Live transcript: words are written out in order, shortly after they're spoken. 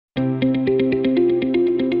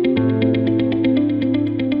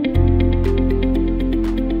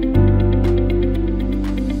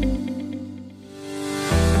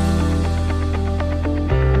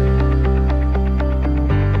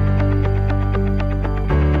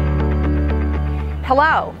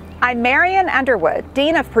Hello, I'm Marian Underwood,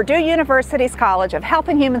 Dean of Purdue University's College of Health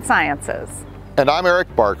and Human Sciences. And I'm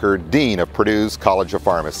Eric Barker, Dean of Purdue's College of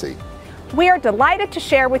Pharmacy. We are delighted to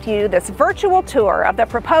share with you this virtual tour of the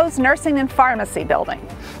proposed nursing and pharmacy building.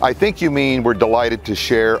 I think you mean we're delighted to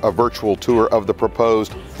share a virtual tour of the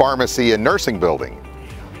proposed pharmacy and nursing building.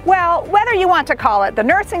 Well, whether you want to call it the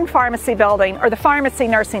nursing pharmacy building or the pharmacy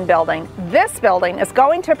nursing building, this building is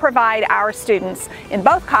going to provide our students in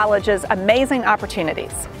both colleges amazing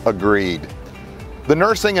opportunities. Agreed. The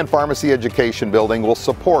Nursing and Pharmacy Education Building will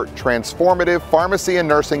support transformative pharmacy and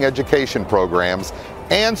nursing education programs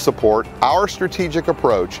and support our strategic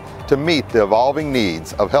approach to meet the evolving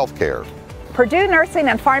needs of healthcare. Purdue nursing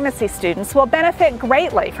and pharmacy students will benefit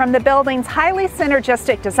greatly from the building's highly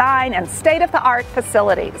synergistic design and state-of-the-art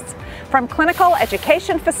facilities. From clinical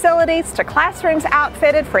education facilities to classrooms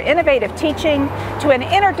outfitted for innovative teaching to an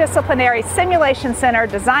interdisciplinary simulation center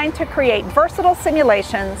designed to create versatile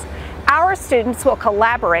simulations, our students will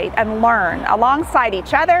collaborate and learn alongside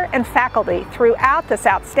each other and faculty throughout this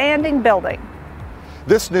outstanding building.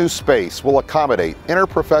 This new space will accommodate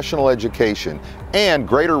interprofessional education and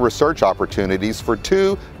greater research opportunities for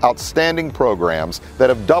two outstanding programs that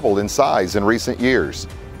have doubled in size in recent years.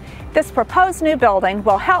 This proposed new building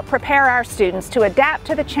will help prepare our students to adapt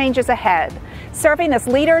to the changes ahead, serving as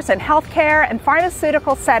leaders in healthcare and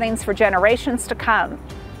pharmaceutical settings for generations to come.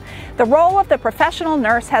 The role of the professional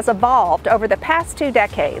nurse has evolved over the past 2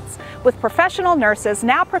 decades, with professional nurses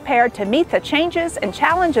now prepared to meet the changes and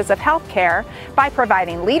challenges of healthcare by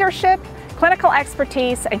providing leadership, clinical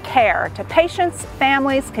expertise, and care to patients,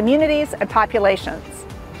 families, communities, and populations.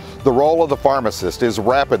 The role of the pharmacist is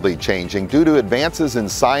rapidly changing due to advances in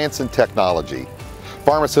science and technology.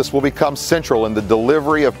 Pharmacists will become central in the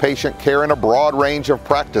delivery of patient care in a broad range of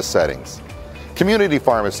practice settings. Community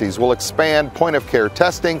pharmacies will expand point-of-care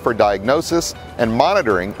testing for diagnosis and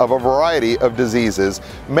monitoring of a variety of diseases,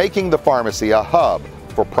 making the pharmacy a hub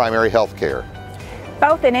for primary health care.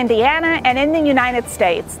 Both in Indiana and in the United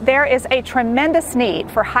States, there is a tremendous need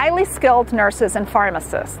for highly skilled nurses and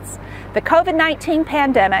pharmacists. The COVID-19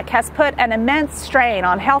 pandemic has put an immense strain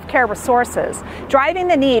on healthcare resources, driving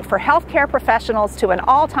the need for healthcare professionals to an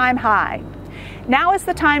all-time high. Now is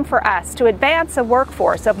the time for us to advance a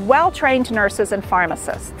workforce of well-trained nurses and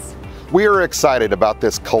pharmacists. We are excited about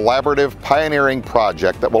this collaborative, pioneering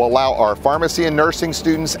project that will allow our pharmacy and nursing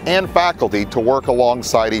students and faculty to work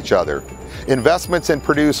alongside each other. Investments in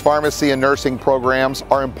Purdue's pharmacy and nursing programs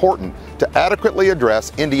are important to adequately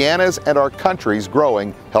address Indiana's and our country's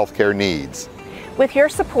growing healthcare needs. With your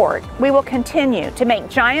support, we will continue to make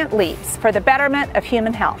giant leaps for the betterment of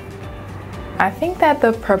human health. I think that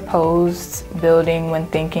the proposed building, when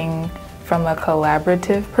thinking from a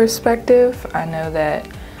collaborative perspective, I know that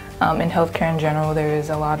in healthcare in general there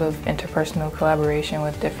is a lot of interpersonal collaboration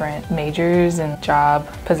with different majors and job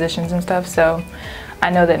positions and stuff. So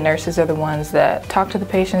I know that nurses are the ones that talk to the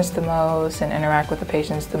patients the most and interact with the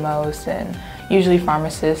patients the most, and usually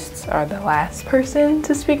pharmacists are the last person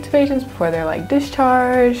to speak to patients before they're like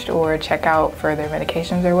discharged or check out for their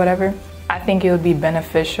medications or whatever. I think it would be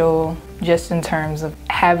beneficial just in terms of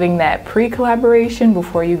having that pre-collaboration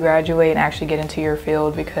before you graduate and actually get into your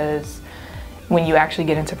field, because when you actually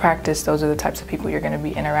get into practice, those are the types of people you're going to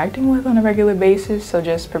be interacting with on a regular basis. So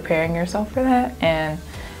just preparing yourself for that and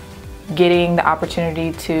getting the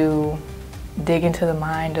opportunity to dig into the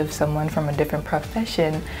mind of someone from a different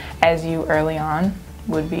profession as you early on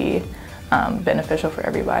would be beneficial for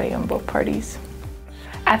everybody on both parties.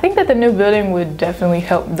 I think that the new building would definitely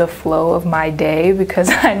help the flow of my day, because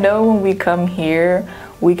I know when we come here,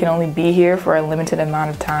 we can only be here for a limited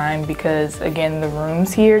amount of time because, again, the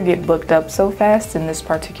rooms here get booked up so fast in this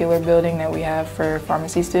particular building that we have for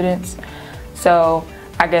pharmacy students. So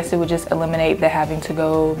I guess it would just eliminate the having to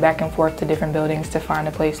go back and forth to different buildings to find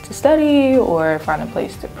a place to study or find a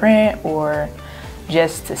place to print or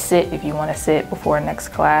just to sit if you want to sit before next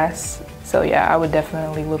class. So yeah, I would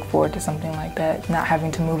definitely look forward to something like that, not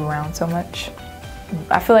having to move around so much.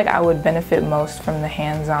 I feel like I would benefit most from the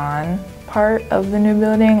hands-on part of the new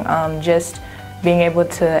building, just being able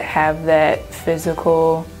to have that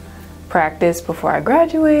physical practice before I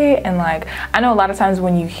graduate. And like, I know a lot of times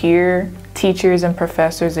when you hear teachers and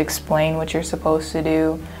professors explain what you're supposed to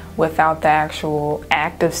do without the actual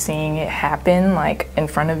act of seeing it happen like in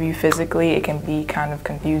front of you physically, it can be kind of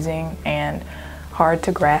confusing and hard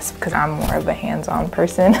to grasp because I'm more of a hands-on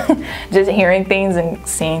person. Just hearing things and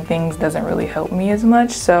seeing things doesn't really help me as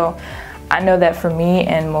much. So I know that for me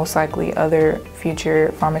and most likely other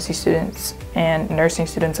future pharmacy students and nursing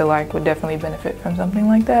students alike would definitely benefit from something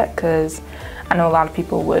like that, because I know a lot of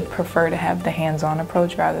people would prefer to have the hands-on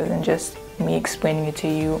approach rather than just me explaining it to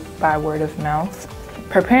you by word of mouth.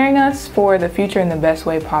 Preparing us for the future in the best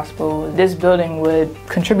way possible, this building would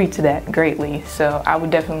contribute to that greatly, so I would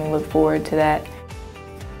definitely look forward to that.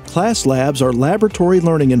 Class labs are laboratory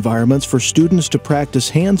learning environments for students to practice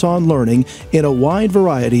hands-on learning in a wide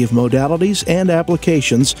variety of modalities and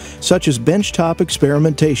applications, such as benchtop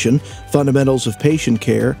experimentation, fundamentals of patient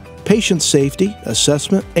care, patient safety,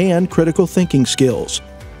 assessment, and critical thinking skills.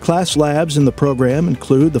 Class labs in the program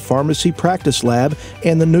include the Pharmacy Practice Lab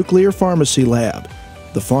and the Nuclear Pharmacy Lab.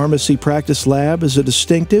 The Pharmacy Practice Lab is a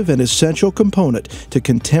distinctive and essential component to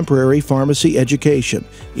contemporary pharmacy education.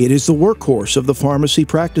 It is the workhorse of the Pharmacy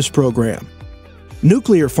Practice program.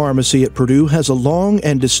 Nuclear pharmacy at Purdue has a long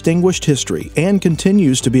and distinguished history and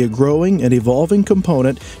continues to be a growing and evolving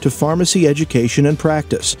component to pharmacy education and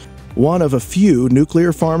practice. One of a few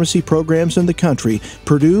nuclear pharmacy programs in the country,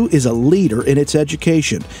 Purdue is a leader in its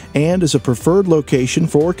education and is a preferred location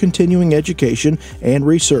for continuing education and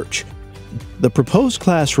research. The proposed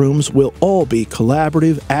classrooms will all be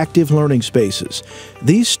collaborative, active learning spaces.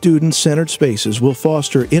 These student-centered spaces will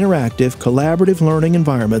foster interactive, collaborative learning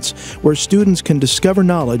environments where students can discover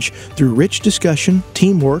knowledge through rich discussion,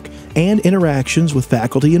 teamwork, and interactions with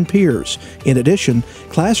faculty and peers. In addition,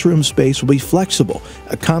 classroom space will be flexible,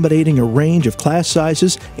 accommodating a range of class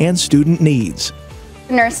sizes and student needs.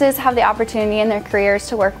 Nurses have the opportunity in their careers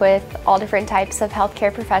to work with all different types of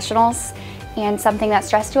healthcare professionals. And something that's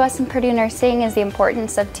stressed to us in Purdue Nursing is the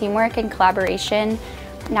importance of teamwork and collaboration,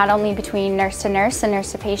 not only between nurse to nurse and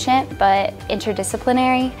nurse to patient, but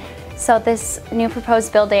interdisciplinary. So this new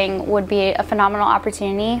proposed building would be a phenomenal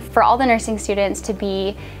opportunity for all the nursing students to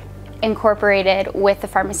be incorporated with the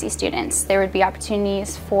pharmacy students. There would be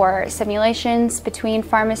opportunities for simulations between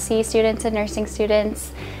pharmacy students and nursing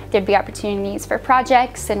students. There'd be opportunities for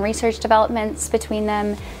projects and research developments between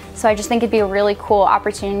them. So I just think it'd be a really cool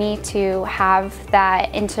opportunity to have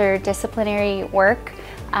that interdisciplinary work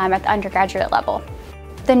at the undergraduate level.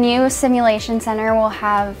 The new simulation center will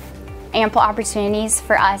have ample opportunities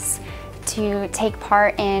for us to take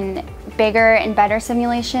part in bigger and better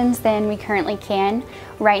simulations than we currently can.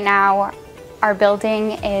 Right now, our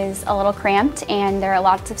building is a little cramped and there are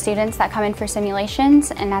lots of students that come in for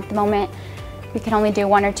simulations, and at the moment we can only do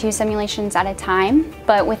 1 or 2 simulations at a time.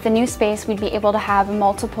 But with the new space, we'd be able to have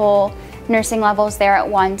multiple nursing levels there at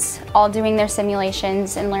once, all doing their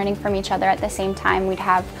simulations and learning from each other at the same time. We'd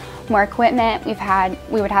have more equipment,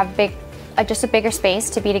 we would have just a bigger space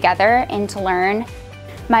to be together and to learn.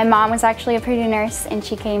 My mom was actually a Purdue nurse and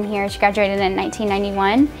she came here, she graduated in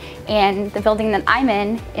 1991, and the building that I'm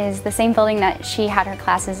in is the same building that she had her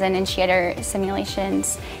classes in and she had her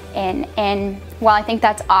simulations in. And while I think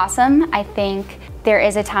that's awesome, I think there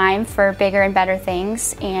is a time for bigger and better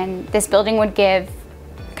things, and this building would give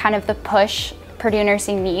kind of the push Purdue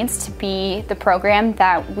Nursing needs to be the program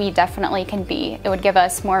that we definitely can be. It would give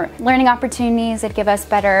us more learning opportunities, it'd give us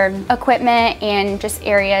better equipment and just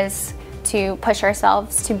areas to push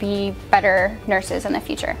ourselves to be better nurses in the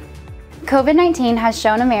future. COVID-19 has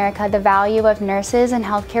shown America the value of nurses and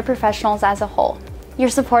healthcare professionals as a whole. Your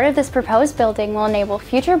support of this proposed building will enable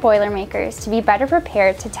future Boilermakers to be better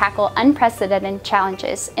prepared to tackle unprecedented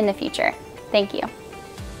challenges in the future. Thank you.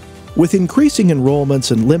 With increasing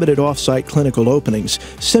enrollments and limited off-site clinical openings,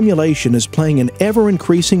 simulation is playing an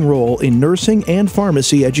ever-increasing role in nursing and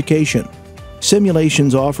pharmacy education.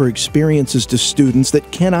 Simulations offer experiences to students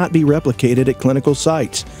that cannot be replicated at clinical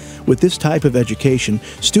sites. With this type of education,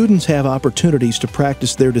 students have opportunities to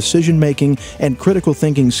practice their decision-making and critical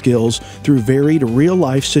thinking skills through varied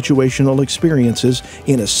real-life situational experiences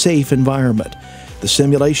in a safe environment. The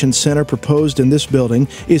simulation center proposed in this building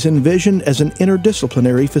is envisioned as an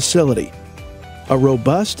interdisciplinary facility. A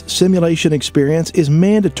robust simulation experience is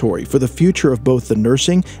mandatory for the future of both the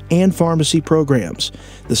nursing and pharmacy programs.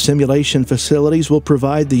 The simulation facilities will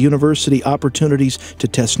provide the university opportunities to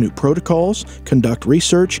test new protocols, conduct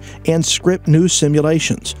research, and script new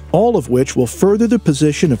simulations, all of which will further the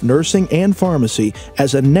position of nursing and pharmacy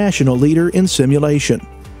as a national leader in simulation.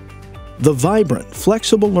 The vibrant,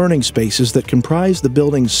 flexible learning spaces that comprise the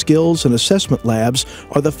building's skills and assessment labs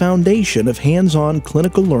are the foundation of hands-on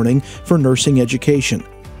clinical learning for nursing education.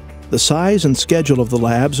 The size and schedule of the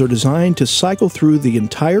labs are designed to cycle through the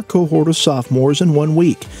entire cohort of sophomores in 1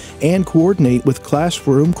 week and coordinate with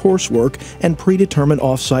classroom coursework and predetermined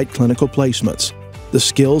off-site clinical placements. The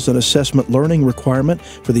skills and assessment learning requirement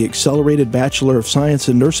for the Accelerated Bachelor of Science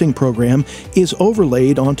in Nursing program is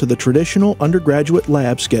overlaid onto the traditional undergraduate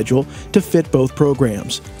lab schedule to fit both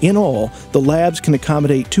programs. In all, the labs can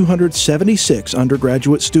accommodate 276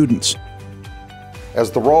 undergraduate students. As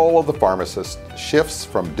the role of the pharmacist shifts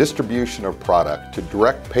from distribution of product to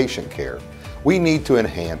direct patient care, we need to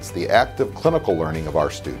enhance the active clinical learning of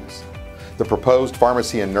our students. The proposed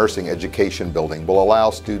pharmacy and nursing education building will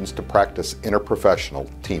allow students to practice interprofessional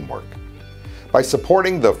teamwork. By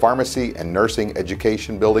supporting the Pharmacy and Nursing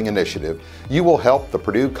Education Building Initiative, you will help the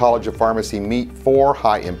Purdue College of Pharmacy meet 4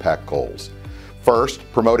 high-impact goals. First,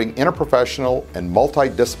 promoting interprofessional and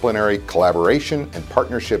multidisciplinary collaboration and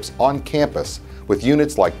partnerships on campus with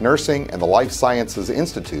units like nursing and the Life Sciences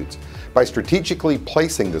Institutes by strategically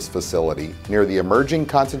placing this facility near the emerging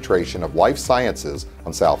concentration of life sciences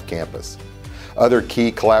on South Campus. Other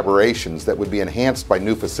key collaborations that would be enhanced by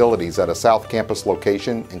new facilities at a South Campus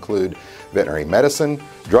location include veterinary medicine,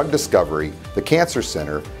 drug discovery, the Cancer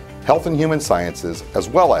Center, Health and Human Sciences, as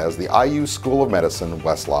well as the IU School of Medicine,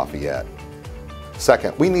 West Lafayette.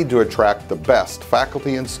 Second, we need to attract the best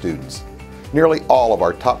faculty and students. Nearly all of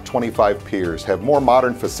our top 25 peers have more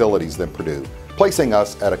modern facilities than Purdue, placing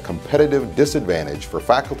us at a competitive disadvantage for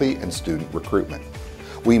faculty and student recruitment.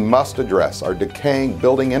 We must address our decaying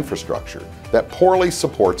building infrastructure that poorly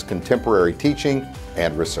supports contemporary teaching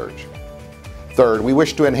and research. Third, we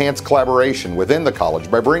wish to enhance collaboration within the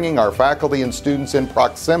college by bringing our faculty and students in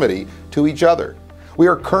proximity to each other. We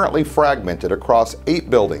are currently fragmented across 8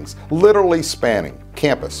 buildings, literally spanning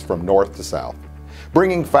campus from north to south.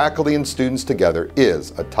 Bringing faculty and students together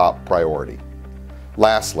is a top priority.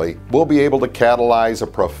 Lastly, we'll be able to catalyze a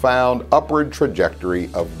profound upward trajectory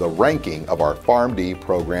of the ranking of our PharmD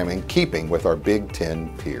program in keeping with our Big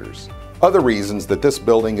Ten peers. Other reasons that this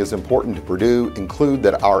building is important to Purdue include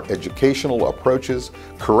that our educational approaches,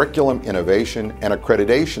 curriculum innovation, and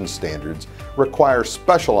accreditation standards require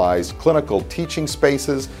specialized clinical teaching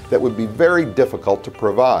spaces that would be very difficult to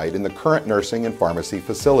provide in the current nursing and pharmacy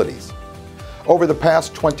facilities. Over the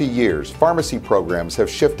past 20 years, pharmacy programs have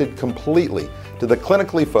shifted completely to the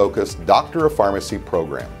clinically focused Doctor of Pharmacy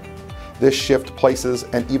program. This shift places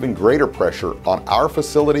an even greater pressure on our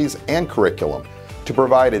facilities and curriculum to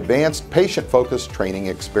provide advanced patient-focused training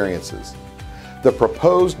experiences. The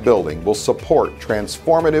proposed building will support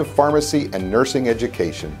transformative pharmacy and nursing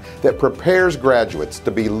education that prepares graduates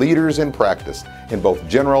to be leaders in practice in both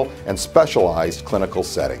general and specialized clinical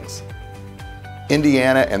settings.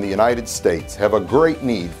 Indiana and the United States have a great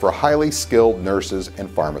need for highly skilled nurses and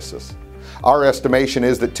pharmacists. Our estimation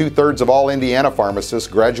is that 2/3 of all Indiana pharmacists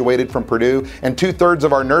graduated from Purdue, and 2/3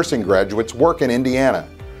 of our nursing graduates work in Indiana.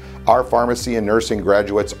 Our pharmacy and nursing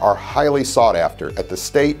graduates are highly sought after at the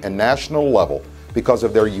state and national level because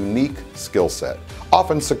of their unique skill set,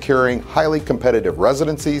 often securing highly competitive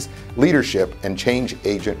residencies, leadership, and change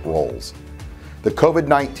agent roles. The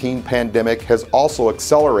COVID-19 pandemic has also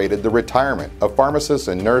accelerated the retirement of pharmacists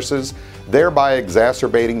and nurses, thereby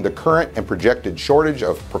exacerbating the current and projected shortage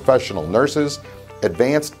of professional nurses,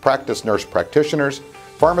 advanced practice nurse practitioners,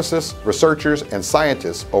 pharmacists, researchers, and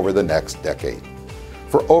scientists over the next decade.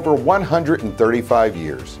 For over 135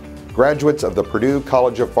 years, graduates of the Purdue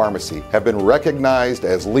College of Pharmacy have been recognized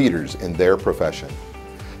as leaders in their profession.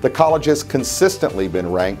 The college has consistently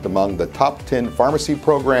been ranked among the top 10 pharmacy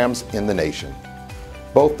programs in the nation.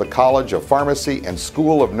 Both the College of Pharmacy and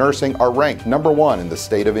School of Nursing are ranked #1 in the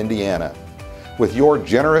state of Indiana. With your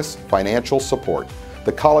generous financial support,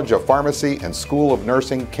 the College of Pharmacy and School of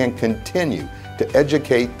Nursing can continue to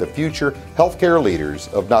educate the future healthcare leaders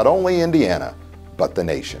of not only Indiana, but the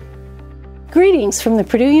nation. Greetings from the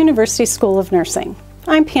Purdue University School of Nursing.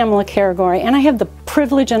 I'm Pamela Caragori, and I have the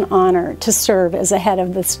privilege and honor to serve as the head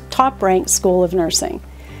of this top-ranked School of Nursing.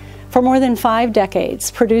 For more than 5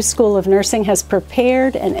 decades, Purdue School of Nursing has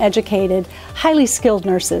prepared and educated highly skilled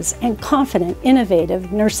nurses and confident,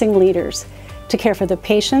 innovative nursing leaders to care for the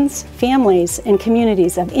patients, families, and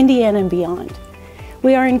communities of Indiana and beyond.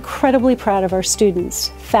 We are incredibly proud of our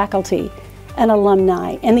students, faculty, and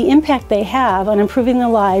alumni, and the impact they have on improving the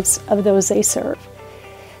lives of those they serve.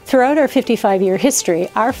 Throughout our 55-year history,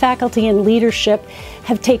 our faculty and leadership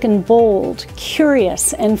have taken bold,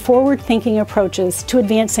 curious, and forward-thinking approaches to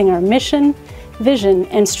advancing our mission, vision,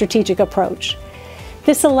 and strategic approach.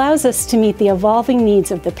 This allows us to meet the evolving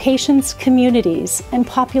needs of the patients, communities, and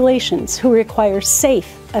populations who require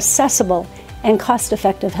safe, accessible, and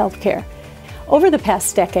cost-effective healthcare. Over the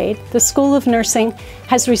past decade, the School of Nursing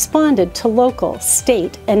has responded to local,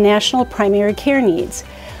 state, and national primary care needs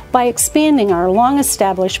by expanding our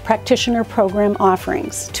long-established practitioner program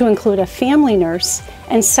offerings to include a family nurse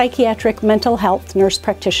and psychiatric mental health nurse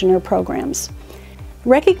practitioner programs.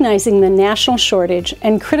 Recognizing the national shortage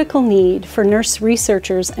and critical need for nurse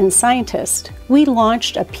researchers and scientists, we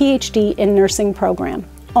launched a PhD in nursing program,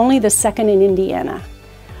 only the second in Indiana.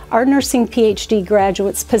 Our nursing PhD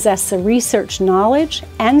graduates possess the research knowledge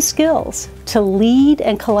and skills to lead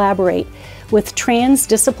and collaborate with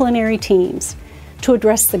transdisciplinary teams to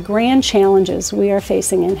address the grand challenges we are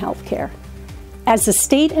facing in healthcare. As the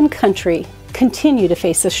state and country continue to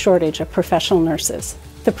face a shortage of professional nurses,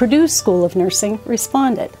 the Purdue School of Nursing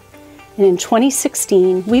responded. And in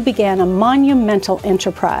 2016, we began a monumental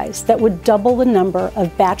enterprise that would double the number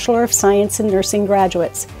of Bachelor of Science in Nursing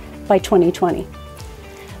graduates by 2020.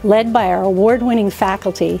 Led by our award-winning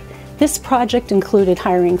faculty, this project included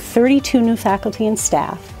hiring 32 new faculty and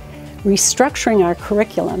staff, restructuring our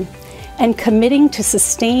curriculum, and committing to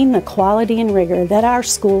sustain the quality and rigor that our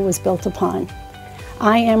school was built upon.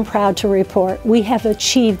 I am proud to report we have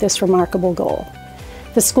achieved this remarkable goal.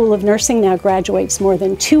 The School of Nursing now graduates more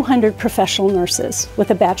than 200 professional nurses with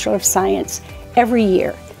a Bachelor of Science every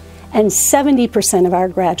year, and 70% of our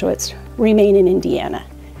graduates remain in Indiana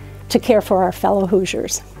to care for our fellow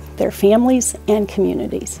Hoosiers, their families, and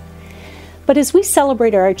communities. But as we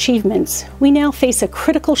celebrate our achievements, we now face a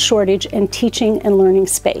critical shortage in teaching and learning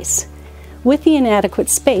space. With the inadequate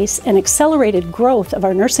space and accelerated growth of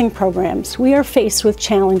our nursing programs, we are faced with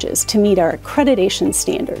challenges to meet our accreditation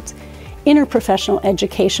standards, interprofessional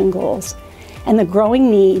education goals, and the growing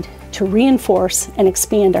need to reinforce and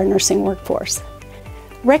expand our nursing workforce.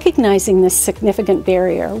 Recognizing this significant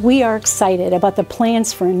barrier, we are excited about the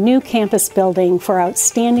plans for a new campus building for our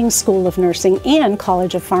outstanding School of Nursing and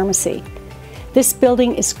College of Pharmacy. This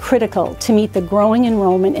building is critical to meet the growing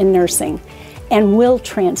enrollment in nursing and will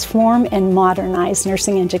transform and modernize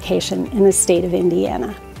nursing education in the state of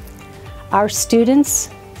Indiana. Our students,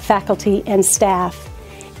 faculty, and staff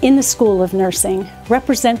in the School of Nursing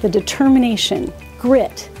represent the determination,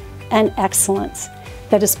 grit, and excellence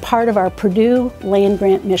that is part of our Purdue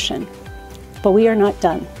land-grant mission. But we are not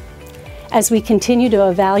done. As we continue to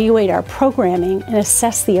evaluate our programming and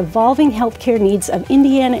assess the evolving healthcare needs of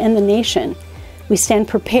Indiana and the nation, we stand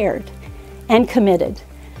prepared and committed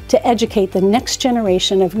to educate the next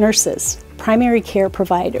generation of nurses, primary care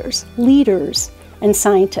providers, leaders, and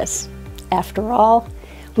scientists. After all,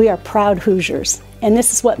 we are proud Hoosiers, and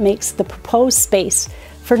this is what makes the proposed space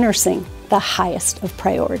for nursing the highest of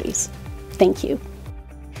priorities. Thank you.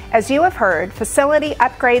 As you have heard, facility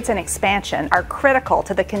upgrades and expansion are critical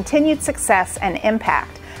to the continued success and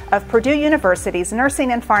impact of Purdue University's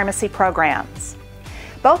nursing and pharmacy programs.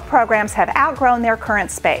 Both programs have outgrown their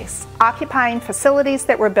current space, occupying facilities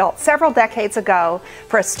that were built several decades ago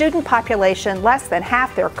for a student population less than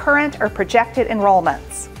half their current or projected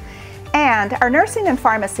enrollments. And our nursing and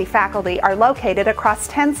pharmacy faculty are located across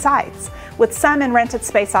 10 sites, with some in rented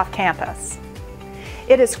space off campus.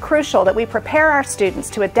 It is crucial that we prepare our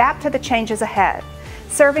students to adapt to the changes ahead,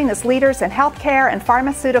 serving as leaders in healthcare and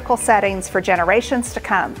pharmaceutical settings for generations to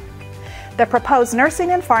come. The proposed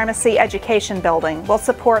nursing and pharmacy education building will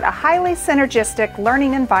support a highly synergistic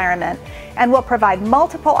learning environment and will provide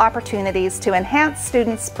multiple opportunities to enhance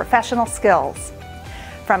students' professional skills.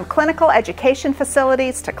 From clinical education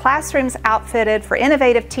facilities to classrooms outfitted for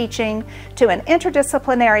innovative teaching to an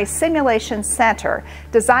interdisciplinary simulation center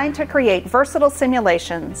designed to create versatile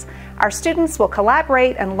simulations, our students will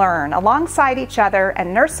collaborate and learn alongside each other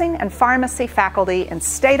and nursing and pharmacy faculty in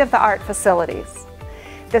state-of-the-art facilities.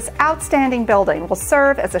 This outstanding building will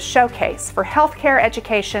serve as a showcase for healthcare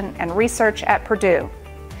education and research at Purdue.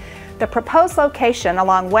 The proposed location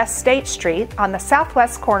along West State Street on the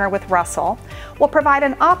southwest corner with Russell will provide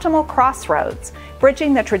an optimal crossroads,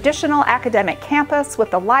 bridging the traditional academic campus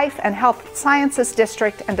with the Life and Health Sciences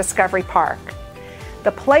District and Discovery Park.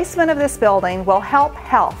 The placement of this building will help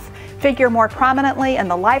health figure more prominently in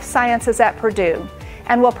the life sciences at Purdue,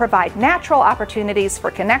 and will provide natural opportunities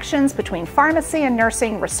for connections between pharmacy and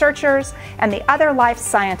nursing researchers and the other life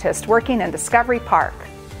scientists working in Discovery Park.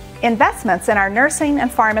 Investments in our nursing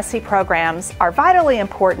and pharmacy programs are vitally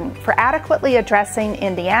important for adequately addressing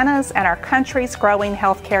Indiana's and our country's growing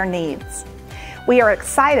healthcare needs. We are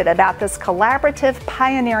excited about this collaborative,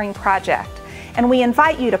 pioneering project, and we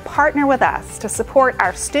invite you to partner with us to support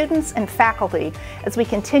our students and faculty as we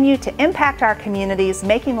continue to impact our communities,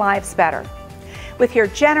 making lives better. With your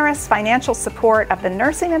generous financial support of the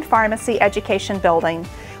Nursing and Pharmacy Education Building,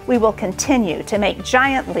 we will continue to make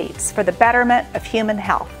giant leaps for the betterment of human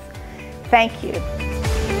health. Thank you.